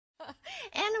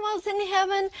animals in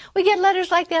heaven? We get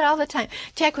letters like that all the time.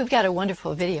 Jack, we've got a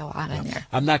wonderful video on in there.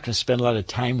 I'm not going to spend a lot of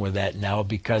time with that now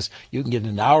because you can get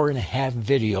an hour-and-a-half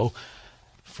video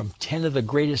from 10 of the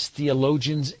greatest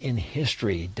theologians in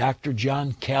history. Dr.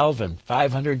 John Calvin,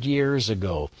 500 years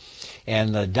ago,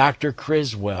 and Dr.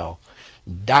 Criswell,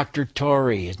 Dr.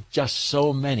 Torrey, and just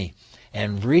so many.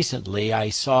 And recently I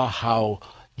saw how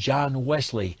John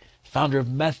Wesley, founder of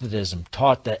Methodism,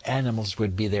 taught that animals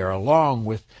would be there along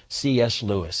with C.S.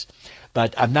 Lewis.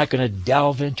 But I'm not going to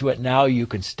delve into it now. You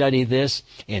can study this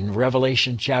in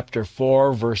Revelation chapter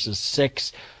 4, verses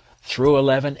 6 through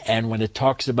 11. And when it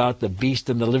talks about the beast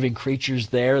and the living creatures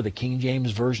there, the King James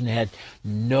Version had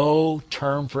no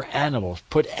term for animals.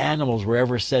 Put animals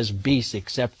wherever it says beast,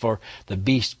 except for the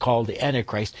beast called the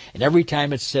Antichrist. And every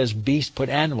time it says beast, put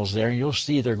animals there, and you'll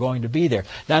see they're going to be there.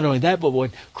 Not only that, but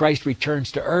when Christ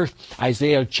returns to earth,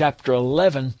 Isaiah chapter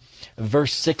 11,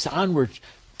 verse 6 onwards,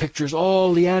 pictures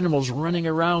all the animals running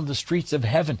around the streets of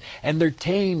heaven, and they're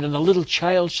tamed, and a little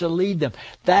child shall lead them.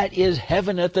 That is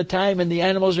heaven at the time, and the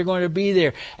animals are going to be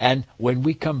there. And when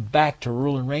we come back to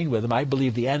rule and reign with them, I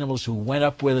believe the animals who went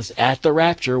up with us at the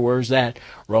rapture, where's that?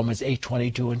 Romans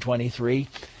 8:22 and 23,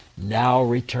 now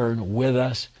return with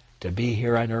us to be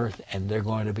here on earth, and they're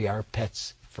going to be our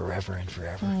pets forever and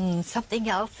forever. Something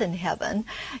else in heaven.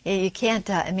 You can't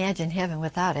imagine heaven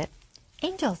without it.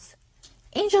 Angels.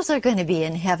 Angels are going to be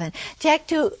in heaven.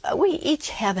 Jack, we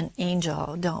each have an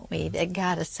angel, don't we, that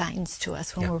God assigns to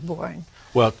us when we're born?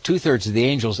 Well, 2/3 of the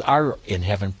angels are in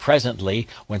heaven presently.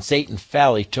 When Satan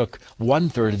fell, he took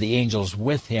 1/3 of the angels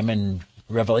with him in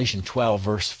Revelation 12,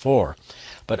 verse 4.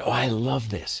 But I love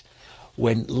this.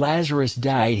 When Lazarus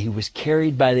died, he was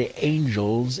carried by the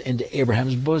angels into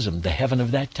Abraham's bosom, the heaven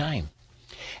of that time.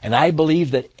 And I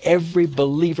believe that every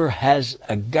believer has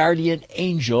a guardian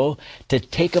angel to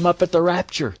take him up at the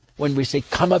rapture when we say,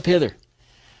 come up hither.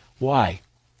 Why?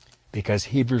 Because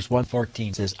Hebrews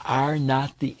 1:14 says, are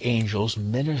not the angels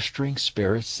ministering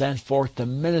spirits sent forth to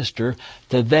minister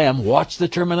to them, watch the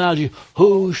terminology,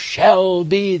 who shall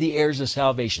be the heirs of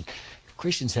salvation?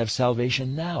 Christians have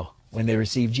salvation now when they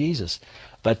receive Jesus.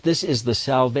 But this is the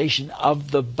salvation of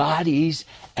the bodies,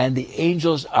 and the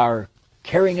angels are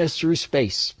carrying us through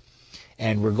space.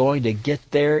 And we're going to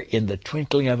get there in the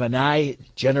twinkling of an eye.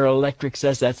 General Electric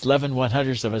says that's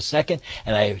 11/100ths of a second.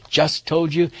 And I just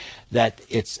told you that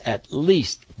it's at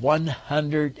least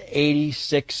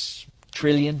 186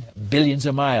 trillion billions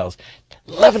of miles.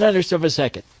 11/100ths of a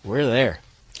second. We're there.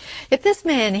 If this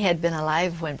man had been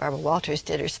alive when Barbara Walters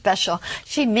did her special,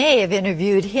 she may have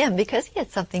interviewed him because he had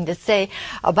something to say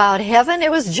about heaven. It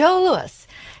was Joe Louis,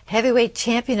 heavyweight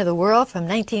champion of the world from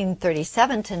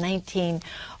 1937 to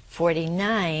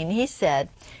 1949. He said,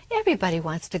 everybody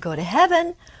wants to go to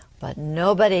heaven, but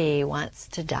nobody wants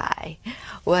to die.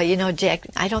 Well, you know, Jack,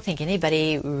 I don't think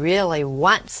anybody really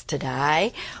wants to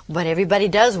die, but everybody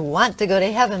does want to go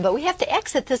to heaven, but we have to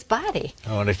exit this body.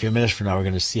 Oh, in a few minutes from now, we're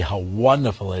going to see how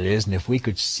wonderful it is, and if we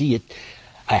could see it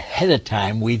ahead of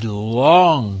time, we'd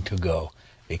long to go,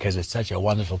 because it's such a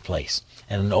wonderful place.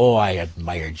 And oh, I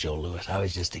admired Joe Louis. I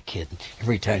was just a kid.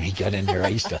 Every time he got in there, I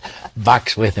used to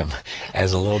box with him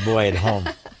as a little boy at home.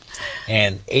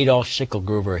 And Adolf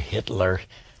Schicklgruber, Hitler,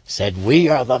 said, we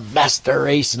are the master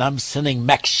race, and I'm sending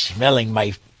Max Schmeling,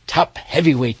 my top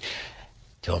heavyweight,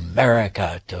 to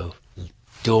America to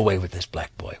do away with this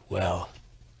black boy. Well,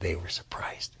 they were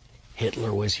surprised.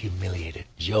 Hitler was humiliated.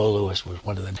 Joe Louis was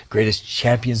one of the greatest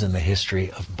champions in the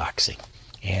history of boxing,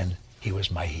 and he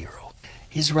was my hero.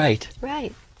 He's right.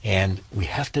 Right. And we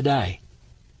have to die.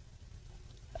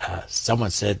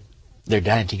 Someone said they're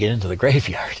dying to get into the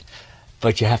graveyard,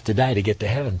 but you have to die to get to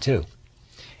heaven too.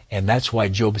 And that's why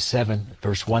Job 7,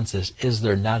 verse 1 says, is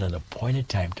there not an appointed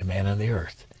time to man on the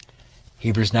earth?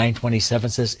 Hebrews 9:27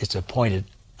 says, it's appointed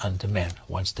unto men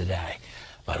once to die.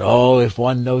 But oh, if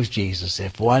one knows Jesus,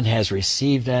 if one has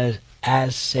received as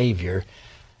Savior,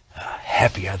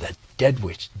 happy are the dead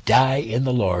which die in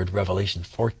the Lord, Revelation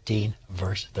 14,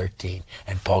 verse 13.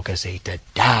 And Paul can say, to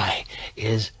die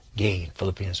is gain,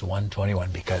 Philippians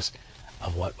 1:21, because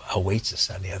of what awaits us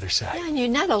on the other side. Yeah, and you're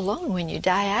not alone when you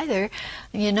die either.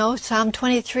 You know, Psalm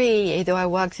 23, though I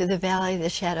walk through the valley of the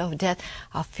shadow of death,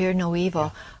 I'll fear no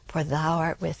evil, for thou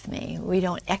art with me. We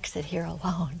don't exit here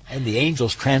alone. And the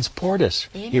angels transport us,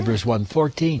 Amen. Hebrews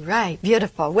 1:14. Right,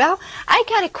 beautiful. Well, I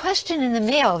got a question in the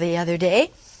mail the other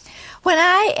day. When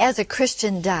I, as a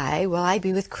Christian, die, will I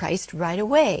be with Christ right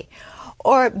away?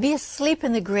 Or be asleep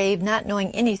in the grave, not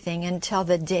knowing anything until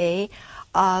the day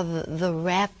of the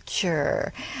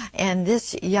rapture? And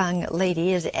this young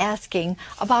lady is asking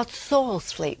about soul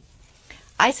sleep.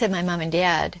 I said my mom and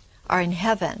dad are in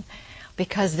heaven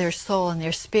because their soul and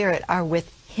their spirit are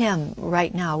with Him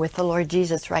right now, with the Lord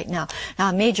Jesus right now.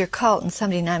 Now, a major cult and some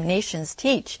denominations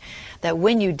teach that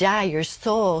when you die, your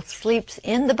soul sleeps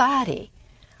in the body.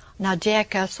 Now,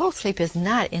 Jack, soul sleep is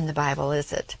not in the Bible,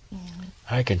 is it?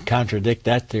 I can contradict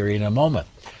that theory in a moment.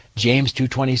 James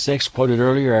 2:26, quoted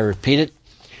earlier, I repeat it,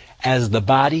 as the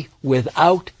body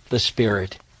without the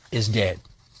spirit is dead.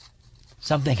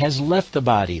 Something has left the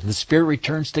body. The spirit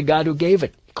returns to God who gave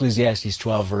it. Ecclesiastes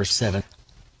 12, verse 7.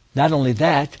 Not only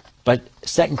that, but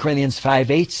 2 Corinthians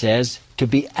 5:8 says, to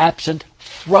be absent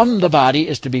from the body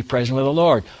is to be present with the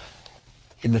Lord.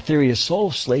 In the theory of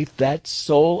soul sleep, that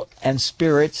soul and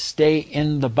spirit stay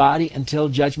in the body until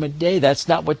Judgment Day. That's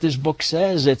not what this book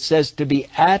says. It says to be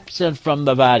absent from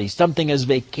the body. Something has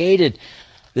vacated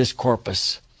this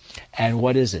corpus. And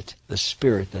what is it? The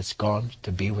spirit that's gone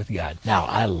to be with God. Now,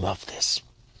 I love this.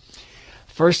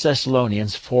 1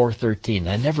 Thessalonians 4:13.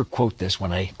 I never quote this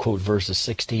when I quote verses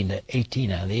 16 to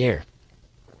 18 on the air.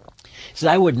 It says,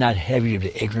 I would not have you to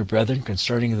be ignorant, brethren,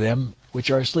 concerning them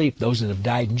which are asleep, those that have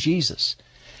died in Jesus,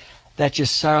 that you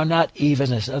sorrow not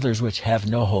even as others which have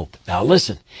no hope. Now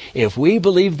listen, if we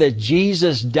believe that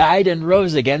Jesus died and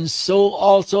rose again, so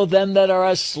also them that are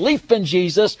asleep in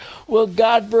Jesus will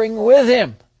God bring with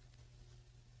Him.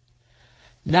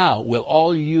 Now, will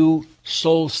all you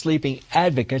soul-sleeping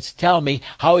advocates tell me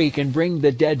how He can bring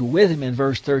the dead with Him in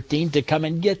verse 13 to come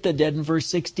and get the dead in verse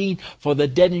 16? For the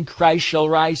dead in Christ shall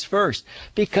rise first.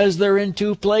 Because they're in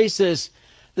two places.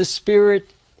 The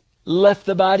Spirit left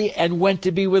the body and went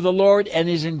to be with the Lord and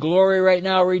is in glory right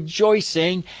now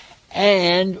rejoicing.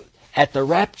 And at the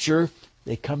rapture,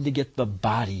 they come to get the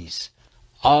bodies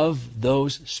of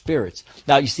those spirits.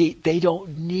 Now, you see, they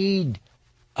don't need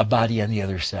a body on the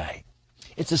other side.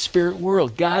 It's a spirit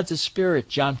world. God's a spirit,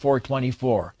 John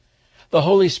 4:24. The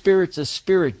Holy Spirit's a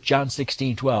spirit, John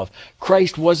 16:12.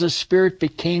 Christ was a spirit,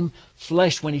 became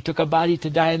flesh when He took a body to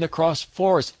die on the cross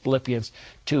for us, Philippians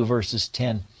 2, verses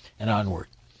 10 and onward.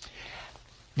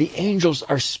 The angels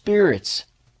are spirits,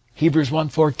 Hebrews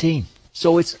 1:14.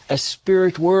 So it's a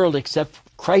spirit world, except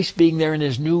Christ being there in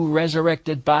His new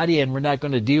resurrected body, and we're not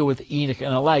going to deal with Enoch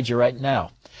and Elijah right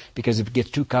now because it gets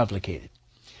too complicated.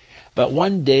 But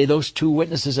one day, those two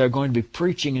witnesses are going to be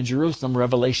preaching in Jerusalem,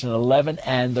 Revelation 11,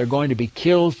 and they're going to be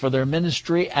killed for their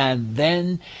ministry, and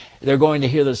then they're going to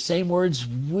hear the same words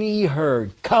we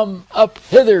heard, come up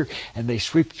hither, and they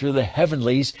sweep through the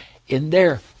heavenlies in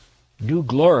their new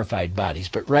glorified bodies.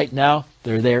 But right now,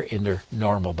 they're there in their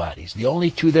normal bodies. The only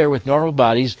two there with normal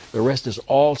bodies, the rest is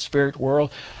all spirit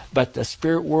world, but the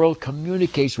spirit world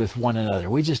communicates with one another.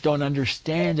 We just don't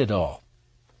understand it all.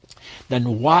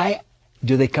 Then why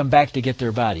do they come back to get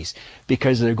their bodies?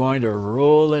 Because they're going to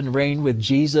rule and reign with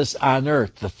Jesus on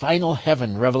earth. The final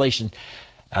heaven, Revelation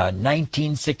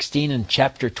 19:16 and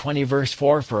chapter 20, verse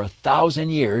 4, for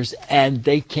 1,000 years. And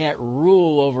they can't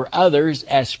rule over others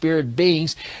as spirit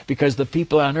beings because the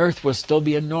people on earth will still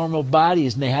be in normal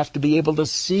bodies and they have to be able to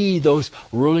see those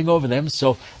ruling over them.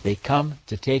 So they come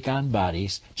to take on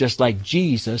bodies, just like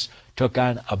Jesus took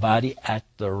on a body at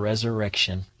the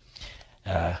resurrection.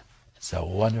 It's a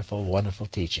wonderful, wonderful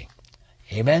teaching.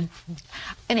 Amen? I'm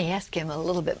going to ask him a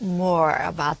little bit more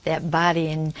about that body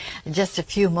in just a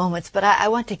few moments, but I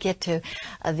want to get to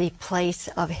the place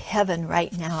of heaven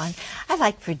right now. And I'd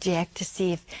like for Jack to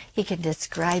see if he can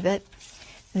describe it.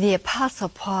 The Apostle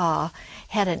Paul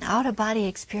had an out-of-body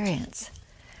experience.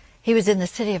 He was in the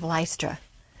city of Lystra,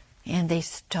 and they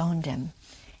stoned him.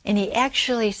 And he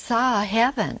actually saw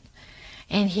heaven.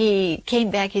 And he came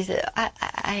back, he said,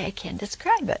 I can't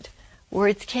describe it.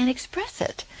 Words can't express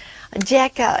it.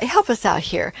 Jack, help us out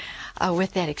here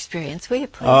with that experience, will you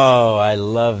please? Oh, I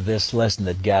love this lesson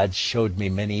that God showed me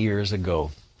many years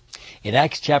ago. In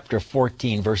Acts chapter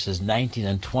 14, verses 19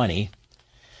 and 20,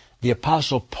 the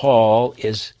Apostle Paul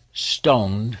is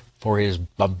stoned for his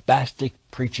bombastic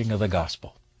preaching of the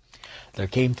gospel. There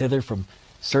came thither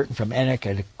certain from Antioch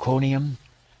and Iconium,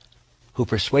 who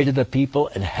persuaded the people,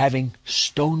 and having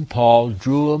stoned Paul,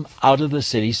 drew him out of the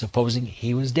city, supposing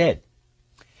he was dead.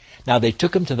 Now they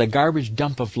took him to the garbage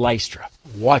dump of Lystra.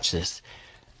 Watch this.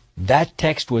 That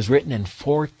text was written in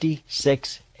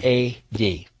 46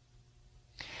 A.D.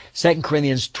 2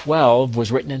 Corinthians 12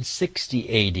 was written in 60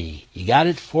 A.D. You got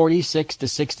it? 46 to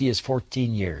 60 is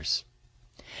 14 years.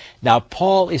 Now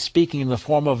Paul is speaking in the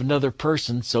form of another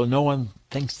person, so no one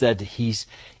thinks that he's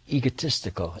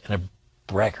egotistical and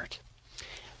a braggart.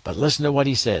 But listen to what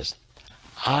he says.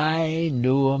 I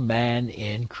knew a man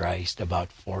in Christ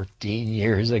about 14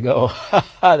 years ago.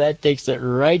 That takes it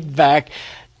right back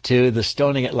to the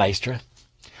stoning at Lystra.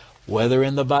 Whether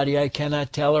in the body I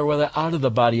cannot tell, or whether out of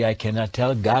the body I cannot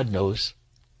tell, God knows.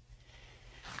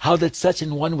 How that such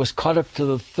an one was caught up to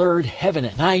the third heaven.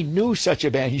 And I knew such a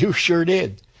man. You sure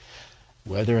did.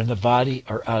 Whether in the body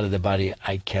or out of the body,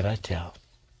 I cannot tell.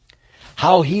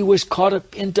 How he was caught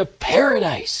up into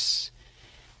paradise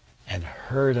and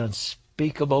heard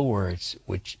unspeakable words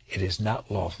which it is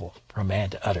not lawful for a man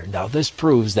to utter. Now this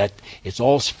proves that it's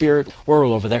all spirit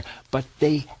world over there, but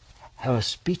they have a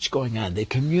speech going on. They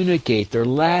communicate, they're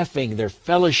laughing, they're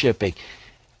fellowshipping.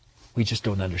 We just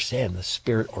don't understand the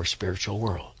spirit or spiritual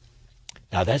world.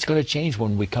 Now that's going to change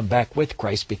when we come back with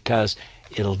Christ, because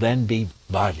it'll then be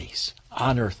bodies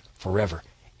on earth forever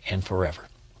and forever.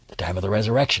 The time of the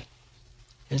resurrection.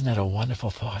 Isn't that a wonderful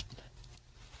thought?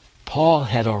 Paul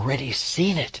had already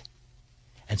seen it.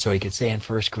 And so he could say in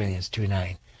 1 Corinthians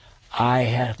 2:9, eye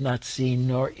hath not seen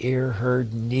nor ear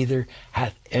heard, neither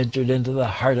hath entered into the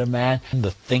heart of man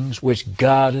the things which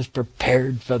God has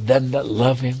prepared for them that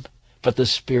love him. But the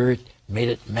Spirit made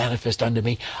it manifest unto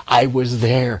me. I was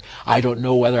there. I don't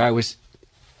know whether I was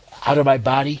out of my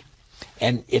body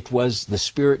and it was the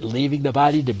Spirit leaving the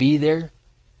body to be there,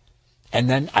 and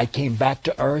then I came back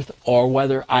to earth, or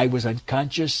whether I was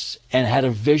unconscious and had a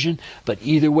vision. But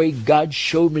either way, God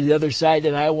showed me the other side,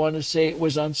 and I want to say it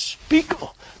was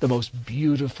unspeakable. The most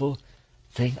beautiful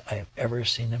thing I have ever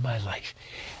seen in my life.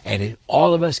 And if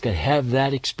all of us could have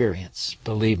that experience,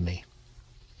 believe me,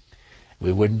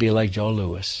 we wouldn't be like Joe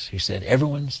Louis, who said,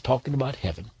 everyone's talking about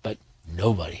heaven, but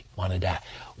nobody want to die.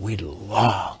 We'd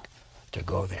long to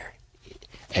go there.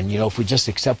 And you know, if we just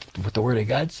accept what the Word of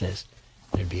God says,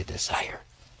 there'd be a desire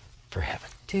for heaven.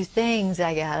 Two things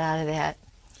I got out of that.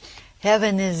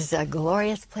 Heaven is a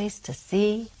glorious place to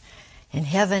see, and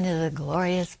heaven is a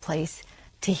glorious place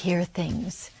to hear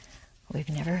things we've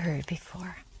never heard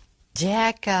before.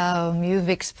 Jack, you've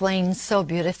explained so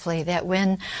beautifully that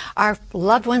when our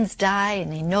loved ones die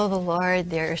and they know the Lord,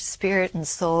 their spirit and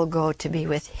soul go to be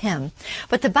with Him.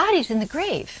 But the body's in the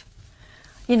grave.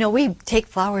 You know, we take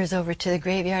flowers over to the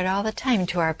graveyard all the time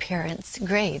to our parents'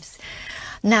 graves.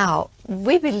 Now,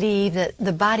 we believe that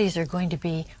the bodies are going to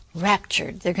be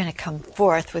raptured. They're going to come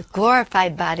forth with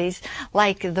glorified bodies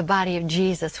like the body of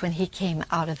Jesus when He came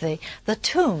out of the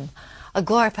tomb, a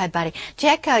glorified body.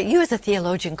 Jack, you as a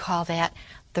theologian call that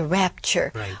the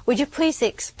rapture. Right. Would you please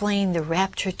explain the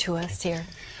rapture to us here?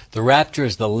 The rapture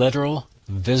is the literal,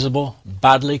 visible,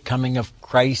 bodily coming of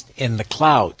Christ in the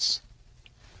clouds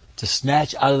to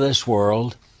snatch out of this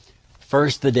world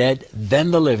first the dead,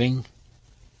 then the living,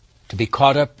 to be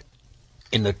caught up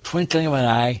in the twinkling of an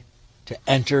eye to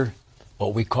enter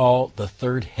what we call the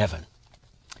third heaven.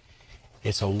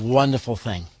 It's a wonderful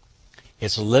thing.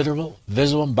 It's literal,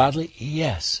 visible, and bodily,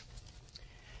 yes.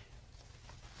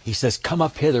 He says, come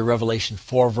up hither, Revelation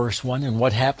 4, verse 1. And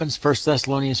what happens? 1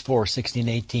 Thessalonians 4, 16,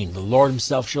 18. The Lord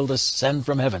Himself shall descend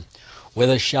from heaven with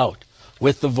a shout,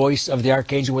 with the voice of the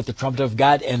archangel, with the trumpet of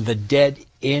God, and the dead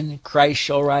in Christ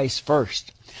shall rise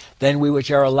first. Then we which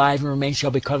are alive and remain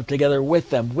shall be caught up together with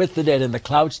them, with the dead in the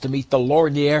clouds, to meet the Lord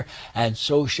in the air, and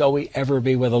so shall we ever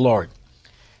be with the Lord.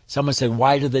 Someone said,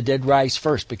 why do the dead rise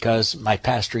first? Because my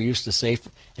pastor used to say,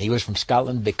 and he was from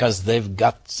Scotland, because they've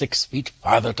got 6 feet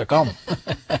farther to come.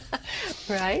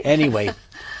 Right. Anyway,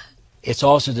 it's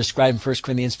also described in 1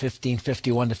 Corinthians 15,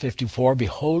 51 to 54.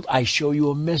 Behold, I show you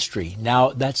a mystery. Now,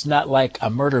 that's not like a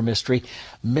murder mystery.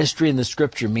 Mystery in the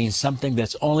Scripture means something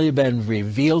that's only been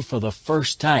revealed for the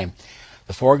first time.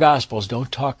 The 4 Gospels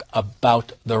don't talk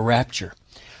about the rapture.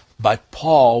 But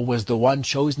Paul was the one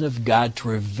chosen of God to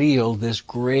reveal this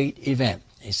great event.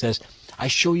 He says, I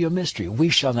show you a mystery. We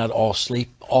shall not all sleep,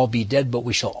 all be dead, but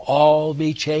we shall all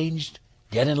be changed,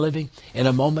 dead and living, in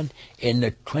a moment, in the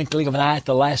twinkling of an eye at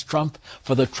the last trump.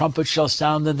 For the trumpet shall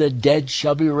sound, and the dead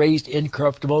shall be raised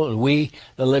incorruptible, and we,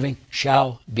 the living,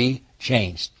 shall be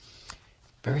changed.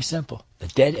 Very simple. The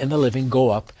dead and the living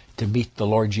go up to meet the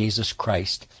Lord Jesus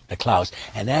Christ, the clouds.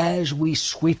 And as we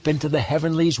sweep into the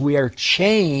heavenlies, we are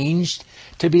changed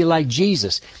to be like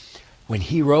Jesus. When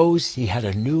He rose, He had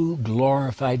a new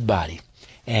glorified body.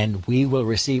 And we will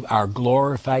receive our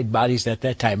glorified bodies at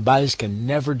that time. Bodies can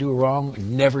never do wrong,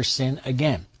 never sin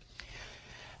again.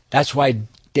 That's why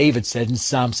David said in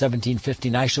Psalm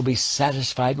 17:15, I shall be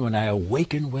satisfied when I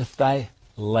awaken with Thy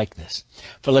likeness.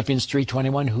 Philippians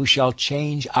 3:21, who shall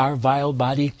change our vile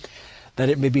body, that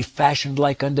it may be fashioned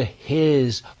like unto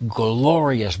His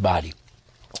glorious body.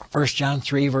 1 John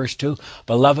 3, verse 2,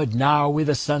 Beloved, now are we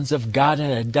the sons of God,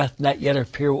 and it doth not yet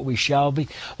appear what we shall be.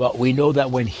 But we know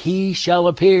that when He shall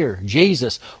appear,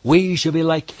 Jesus, we shall be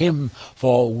like Him,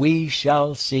 for we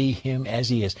shall see Him as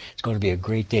He is. It's going to be a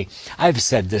great day. I've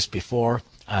said this before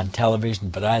on television,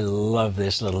 but I love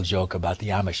this little joke about the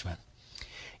Amishmen.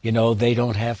 You know, they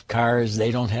don't have cars,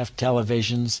 they don't have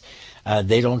televisions,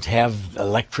 they don't have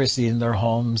electricity in their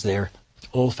homes. They're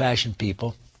old-fashioned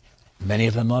people. Many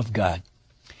of them love God.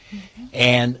 Mm-hmm.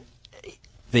 And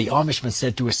the Amishman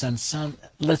said to his son, "Son,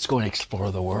 let's go and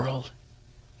explore the world."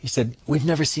 He said, "We've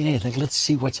never seen anything. Let's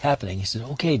see what's happening." He said,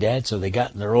 "Okay, Dad." So they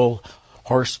got in their old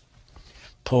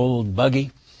horse-pulled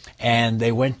buggy, and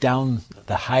they went down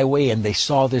the highway, and they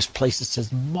saw this place that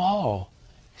says mall.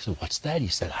 He said, "What's that?" He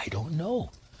said, "I don't know.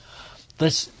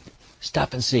 Let's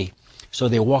stop and see." So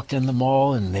they walked in the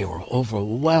mall, and they were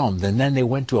overwhelmed. And then they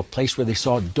went to a place where they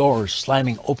saw doors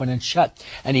slamming open and shut.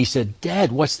 And he said,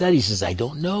 "Dad, what's that?" He says, "I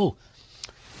don't know.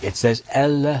 It says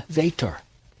elevator."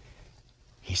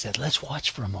 He said, "Let's watch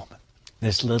for a moment."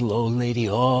 This little old lady,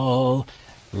 all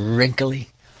wrinkly,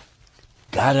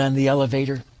 got on the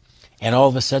elevator, and all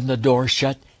of a sudden the door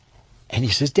shut. And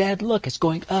he says, "Dad, look, it's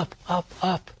going up, up,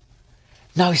 up."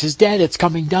 Now he says, "Dad, it's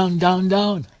coming down, down,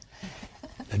 down."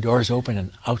 The door's open,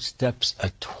 and out steps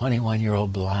a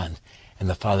 21-year-old blonde. And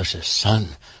the father says,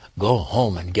 "Son, go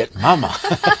home and get Mama."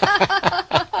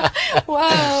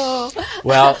 Wow.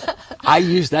 Well, I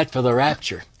use that for the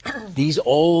rapture. These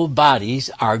old bodies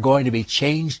are going to be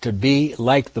changed to be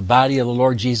like the body of the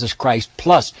Lord Jesus Christ.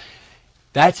 Plus,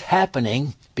 that's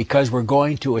happening because we're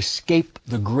going to escape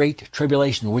the great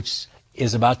tribulation, which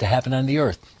is about to happen on the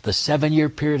earth. The 7-year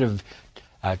period of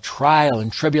trial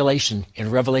and tribulation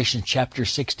in Revelation chapter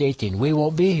 6 to 18. We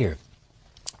won't be here.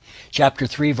 Chapter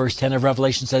 3, verse 10 of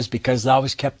Revelation says, "Because thou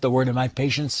hast kept the word of my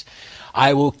patience,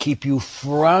 I will keep you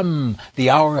from the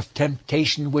hour of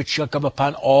temptation which shall come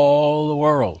upon all the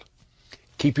world."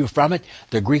 Keep you from it.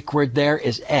 The Greek word there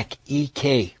is ek,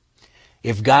 E-K.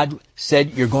 If God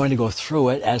said you're going to go through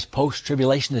it, as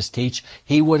post-tribulationists teach,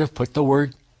 he would have put the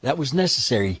word that was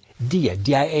necessary, dia,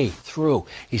 D-I-A, through.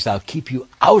 He said, "I'll keep you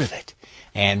out of it."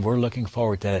 And we're looking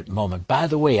forward to that moment. By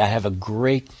the way, I have a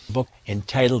great book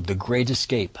entitled The Great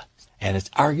Escape. And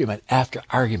it's argument after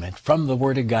argument from the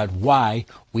Word of God why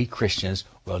we Christians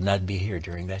will not be here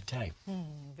during that time.